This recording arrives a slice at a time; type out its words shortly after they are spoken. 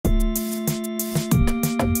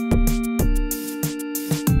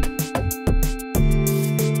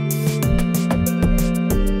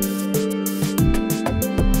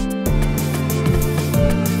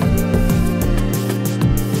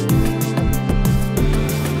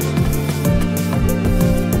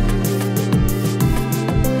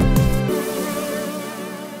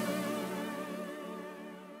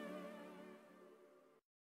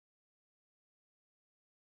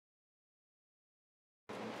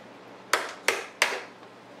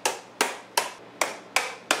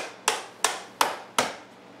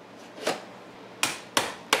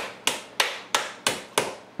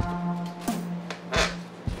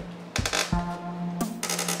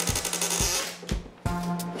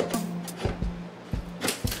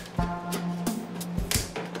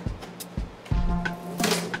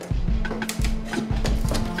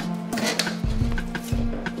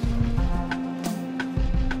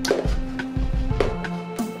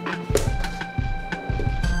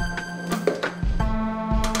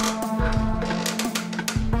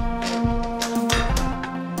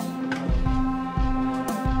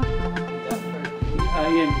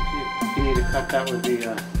that with the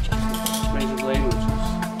razor blade, which is...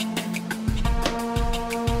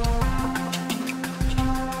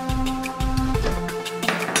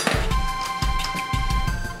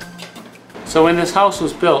 So when this house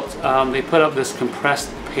was built, they put up this compressed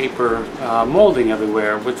paper molding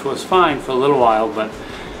everywhere, which was fine for a little while, but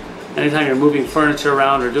anytime you're moving furniture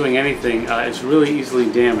around or doing anything, it's really easily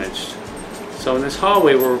damaged. So in this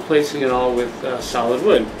hallway, we're replacing it all with solid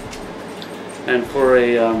wood. And for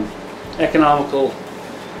an economical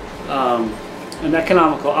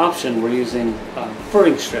option, we're using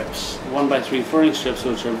furring strips, 1x3 furring strips,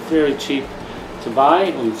 which are very cheap to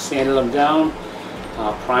buy. We've sanded them down,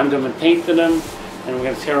 primed them and painted them, and we're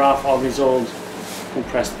going to tear off all these old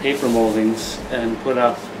compressed paper moldings and put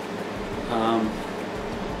up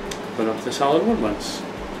the solid wood ones.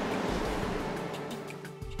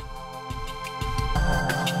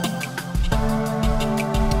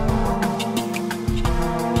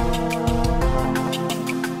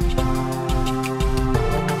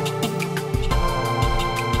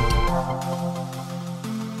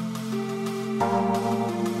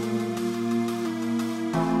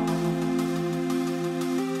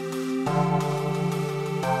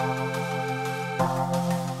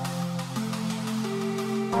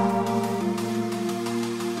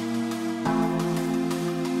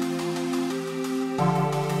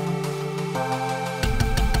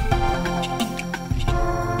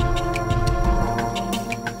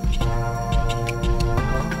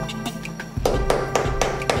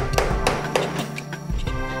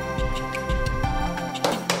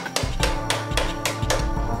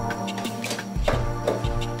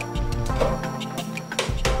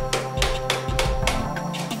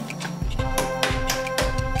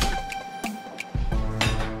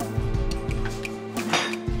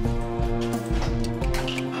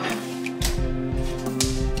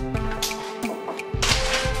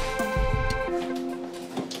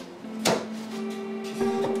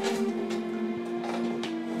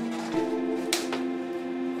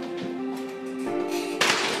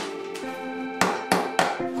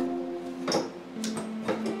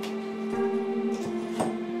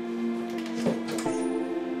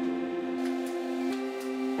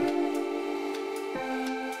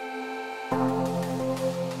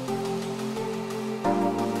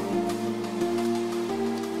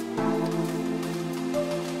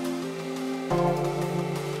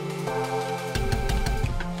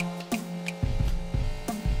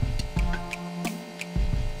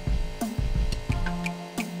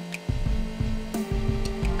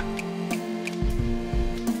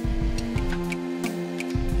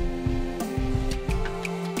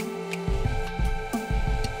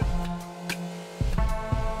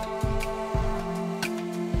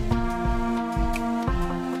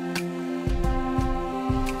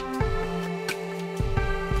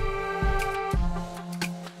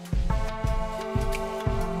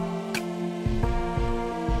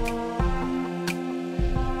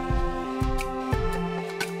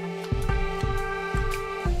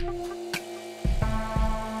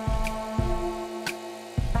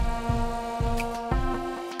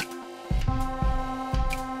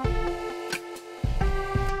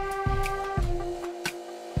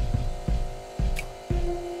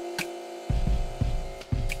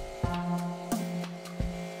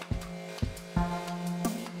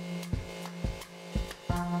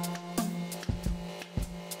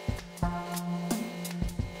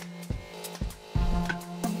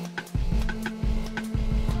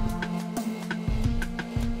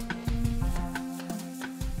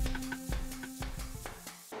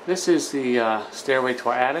 This is the stairway to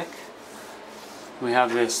our attic. We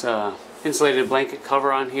have this insulated blanket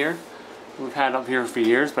cover on here. We've had up here for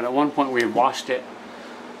years, but at one point we had washed it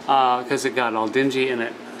because it got all dingy and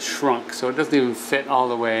it shrunk, so it doesn't even fit all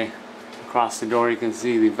the way across the door. You can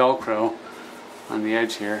see the Velcro on the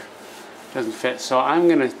edge here. It doesn't fit. So I'm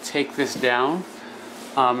going to take this down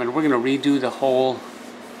and we're going to redo the whole,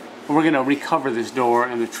 we're going to recover this door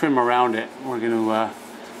and the trim around it. We're going to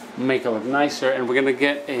make it look nicer, and we're going to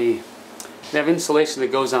get they have insulation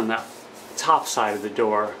that goes on that top side of the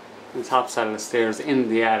door, the top side of the stairs in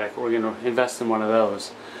the attic. We're going to invest in one of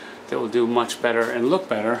those that will do much better and look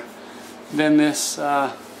better than this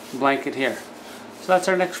blanket here. So that's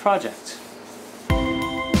our next project.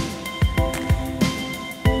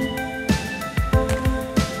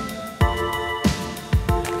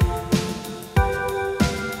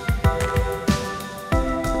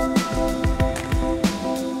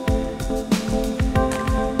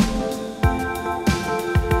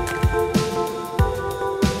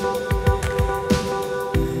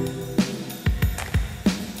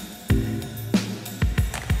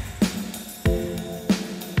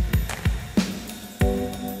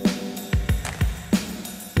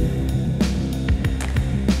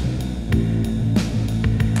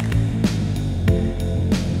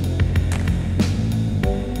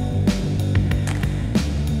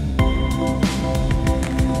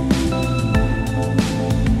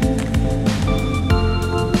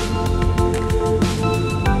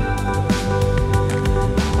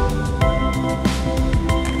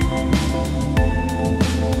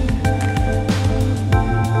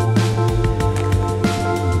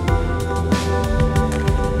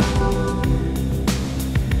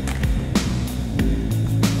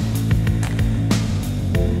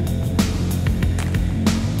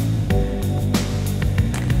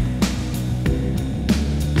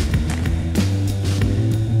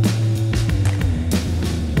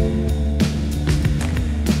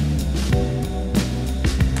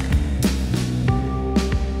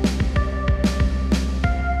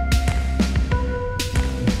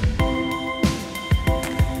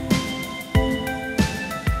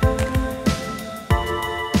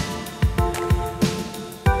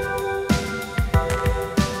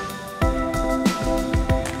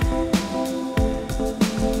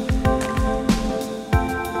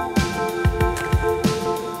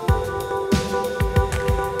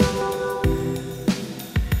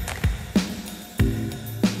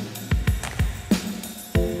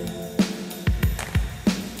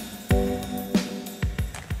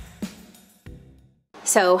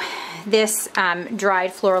 So this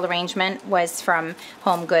dried floral arrangement was from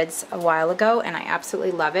Home Goods a while ago, and I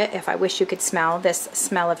absolutely love it. If I wish you could smell this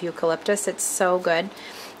smell of eucalyptus, it's so good.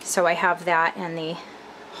 So I have that in the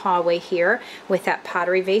hallway here with that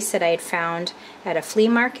pottery vase that I had found at a flea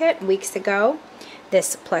market weeks ago.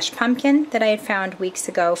 This plush pumpkin that I had found weeks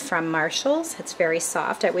ago from Marshall's. It's very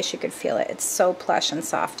soft. I wish you could feel it. It's so plush and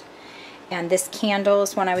soft. And this candle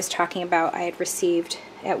is one I was talking about I had received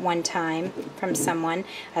at one time from someone.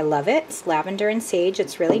 I love it. It's lavender and sage.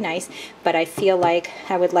 It's really nice, but I feel like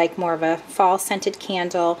I would like more of a fall scented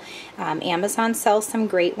candle. Amazon sells some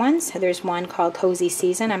great ones. There's one called Cozy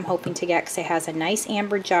Season I'm hoping to get because it has a nice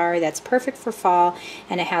amber jar that's perfect for fall,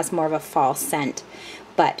 and it has more of a fall scent.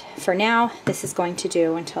 But for now, this is going to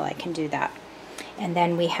do until I can do that. And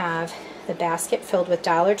then we have the basket filled with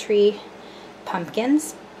Dollar Tree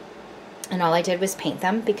pumpkins. And all I did was paint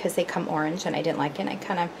them because they come orange and I didn't like it. I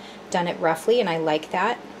kind of done it roughly and I like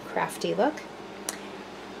that crafty look.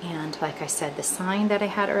 And like I said, the sign that I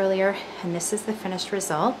had earlier, and this is the finished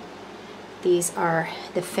result. These are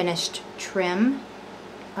the finished trim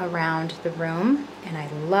around the room, and I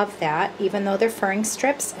love that. Even though they're furring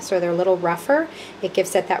strips, so they're a little rougher, it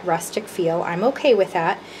gives it that rustic feel. I'm okay with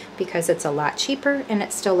that because it's a lot cheaper and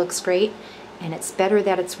it still looks great. And it's better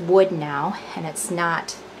that it's wood now and it's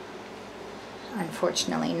not,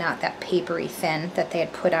 unfortunately, not that papery thin that they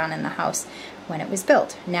had put on in the house when it was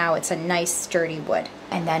built. Now it's a nice sturdy wood.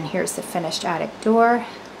 And then here's the finished attic door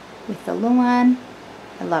with the luan.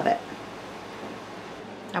 I love it.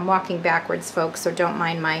 I'm walking backwards, folks, so don't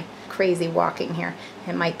mind my crazy walking here.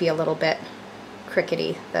 It might be a little bit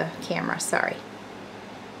crickety, the camera, sorry.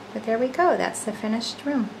 But there we go, that's the finished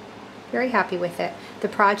room. Very happy with it. The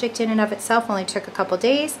project in and of itself only took a couple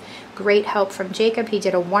days. Great help from Jacob, he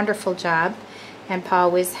did a wonderful job. And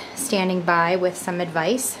Paul was standing by with some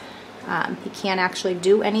advice. He can't actually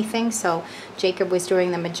do anything, so Jacob was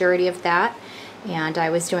doing the majority of that, and I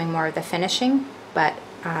was doing more of the finishing, but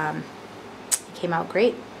it came out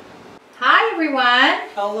great. Hi everyone!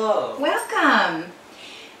 Hello! Welcome!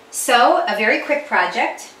 So, a very quick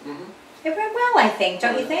project. It went well, I think,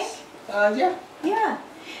 don't you think? Yeah. Yeah.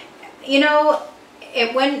 You know,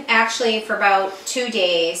 it went actually for about 2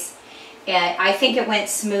 days, and I think it went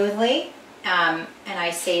smoothly. And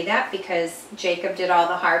I say that because Jacob did all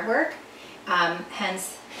the hard work,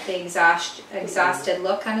 hence the exhausted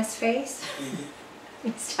look on his face.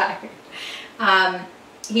 He's tired.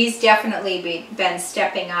 He's definitely been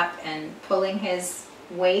stepping up and pulling his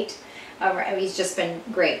weight. He's just been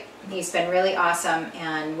great. He's been really awesome,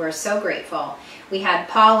 and we're so grateful. We had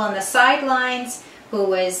Paul on the sidelines who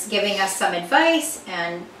was giving us some advice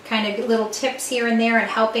and kind of little tips here and there and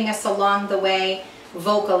helping us along the way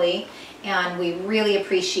vocally. And we really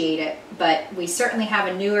appreciate it, but we certainly have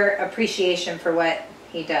a newer appreciation for what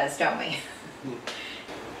he does, don't we?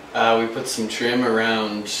 We put some trim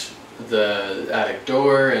around the attic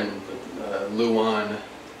door and luan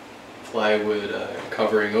plywood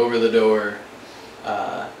covering over the door.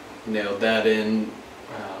 Nailed that in.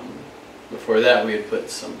 Before that we had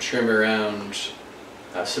put some trim around,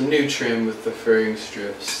 some new trim with the furring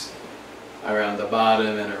strips around the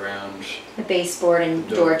bottom and around the baseboard and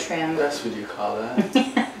door trim. That's what you call that.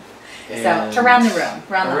 So around the room,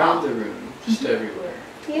 around the room, just everywhere.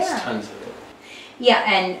 Yeah. There's tons of it. Yeah,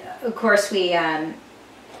 and of course we,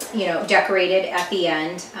 you know, decorated at the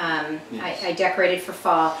end. Yes. I decorated for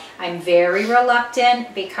fall. I'm very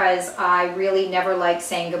reluctant because I really never like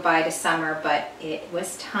saying goodbye to summer, but it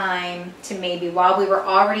was time to maybe, while we were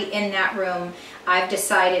already in that room, I've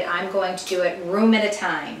decided I'm going to do it room at a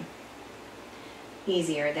time.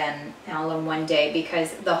 Easier than all in one day,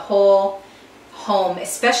 because the whole home,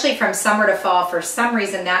 especially from summer to fall, for some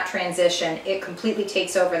reason that transition, it completely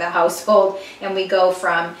takes over the household, and we go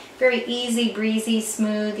from very easy breezy,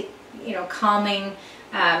 smooth, you know, calming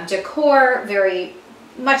decor, very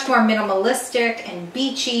much more minimalistic and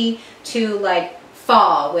beachy, to like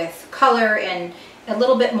fall with color and a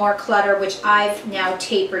little bit more clutter, which I've now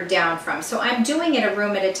tapered down from. So I'm doing it a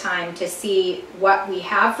room at a time to see what we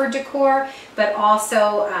have for decor, but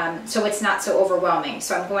also so it's not so overwhelming.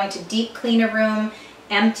 So I'm going to deep clean a room,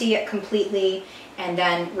 empty it completely, and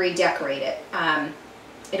then redecorate it.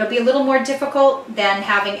 It'll be a little more difficult than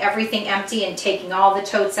having everything empty and taking all the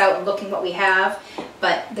totes out and looking what we have.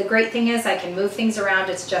 But the great thing is I can move things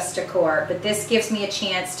around, it's just decor. But this gives me a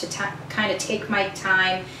chance to kind of take my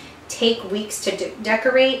time, take weeks to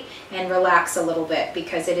decorate and relax a little bit,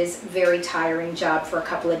 because it is a very tiring job for a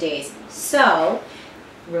couple of days. So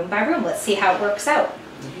room by room, let's see how it works out.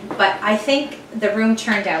 But I think the room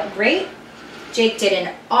turned out great. Jake did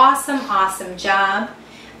an awesome job.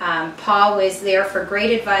 Paul was there for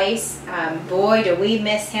great advice. Boy, do we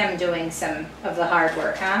miss him doing some of the hard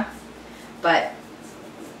work, huh? But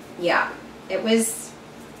yeah, it was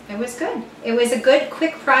good. It was a good,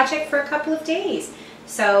 quick project for a couple of days.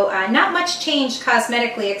 So not much changed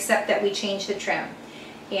cosmetically except that we changed the trim.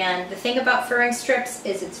 And the thing about furring strips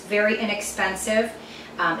is it's very inexpensive.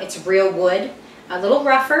 It's real wood, a little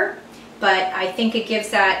rougher, but I think it gives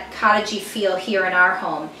that cottagey feel here in our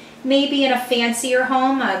home. Maybe in a fancier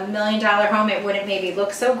home, a $1 million home, it wouldn't maybe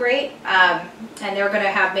look so great, and they're going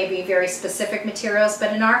to have maybe very specific materials,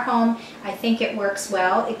 but in our home, I think it works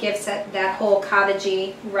well. It gives that whole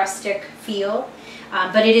cottagey, rustic feel,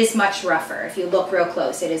 but it is much rougher. If you look real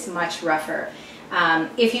close, it is much rougher.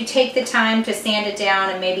 If you take the time to sand it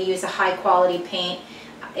down and maybe use a high quality paint,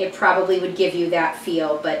 it probably would give you that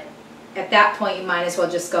feel, but at that point you might as well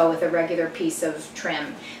just go with a regular piece of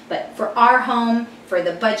trim. But for our home, for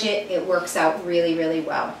the budget, it works out really, really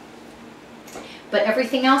well. But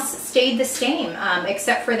everything else stayed the same,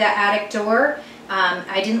 except for that attic door.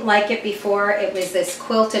 I didn't like it before. It was this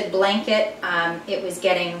quilted blanket. It was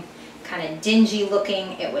getting kind of dingy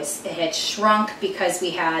looking. It had shrunk because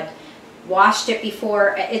we had washed it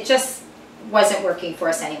before. It just wasn't working for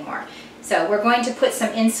us anymore. So we're going to put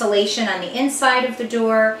some insulation on the inside of the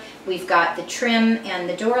door. We've got the trim and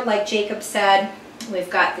the door like Jacob said.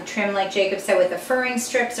 We've got the trim like Jacob said with the furring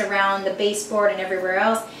strips around the baseboard and everywhere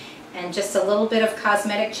else. And just a little bit of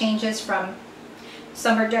cosmetic changes from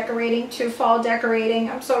summer decorating to fall decorating.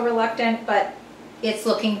 I'm so reluctant, but it's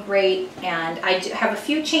looking great. And I have a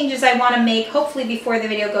few changes I want to make. Hopefully before the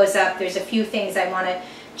video goes up, there's a few things I want to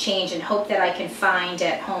change and hope that I can find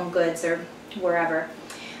at Home Goods or wherever.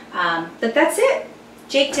 But that's it.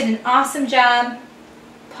 Jake did an awesome job.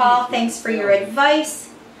 Paul, thanks for your advice.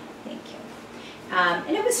 Thank you.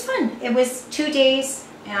 And it was fun. It was 2 days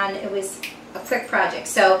and it was a quick project.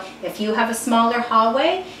 So if you have a smaller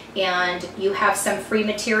hallway and you have some free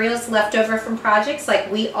materials left over from projects,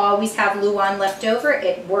 like we always have luan left over,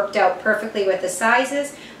 it worked out perfectly with the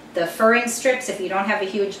sizes. The furring strips, if you don't have a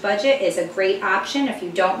huge budget, is a great option if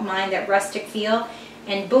you don't mind that rustic feel,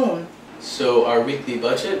 and boom. So our weekly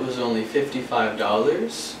budget was only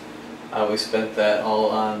 $55. We spent that all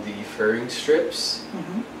on the furring strips,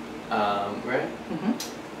 right?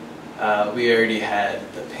 We already had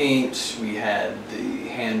the paint, we had the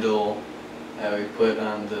handle that we put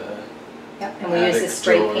on the and we used the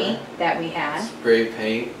spray paint that we had. Spray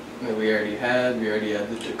paint that we already had. We already had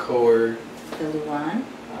the decor. The luan.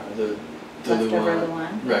 The leftover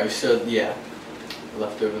luan. Right, so yeah,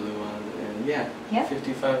 leftover luan. And yeah,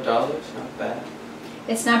 $55, not bad.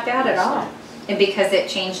 It's not bad at all. Nice. And because it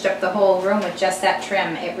changed up the whole room with just that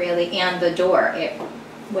trim, it really, and the door, it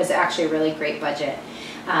was actually a really great budget.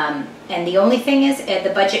 And the only thing is,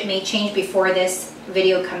 the budget may change before this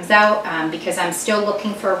video comes out because I'm still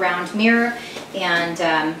looking for a round mirror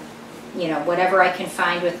and you know, whatever I can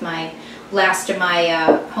find with my last of my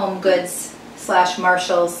Home Goods /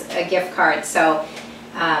 Marshalls gift cards. So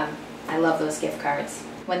I love those gift cards.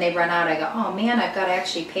 When they run out, I go, oh man, I've got to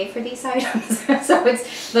actually pay for these items. So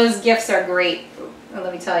those gifts are great,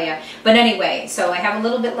 let me tell you. But anyway, so I have a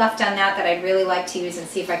little bit left on that I'd really like to use and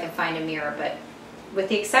see if I can find a mirror. But with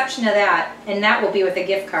the exception of that, and that will be with a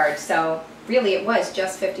gift card, so really it was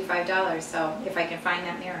just $55. So if I can find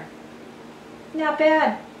that mirror, not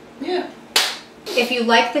bad. Yeah. If you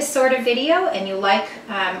like this sort of video and you like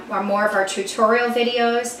or more of our tutorial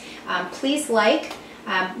videos, please like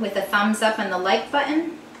with a thumbs up and the like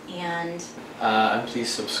button, and please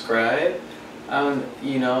subscribe.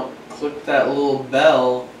 You know, click that little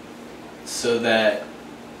bell so that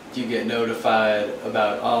you get notified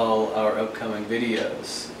about all our upcoming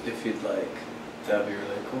videos if you'd like. That'd be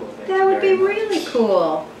really cool. That would be really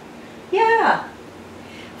cool. Yeah.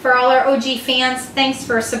 For all our OG fans, thanks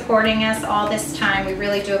for supporting us all this time. We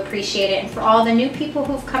really do appreciate it. And for all the new people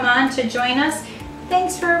who've come on to join us,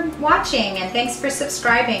 thanks for watching and thanks for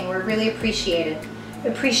subscribing. We're really appreciative.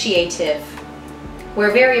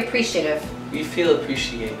 We're very appreciative. We feel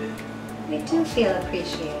appreciated. We do feel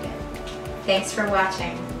appreciated. Thanks for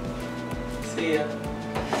watching. See ya.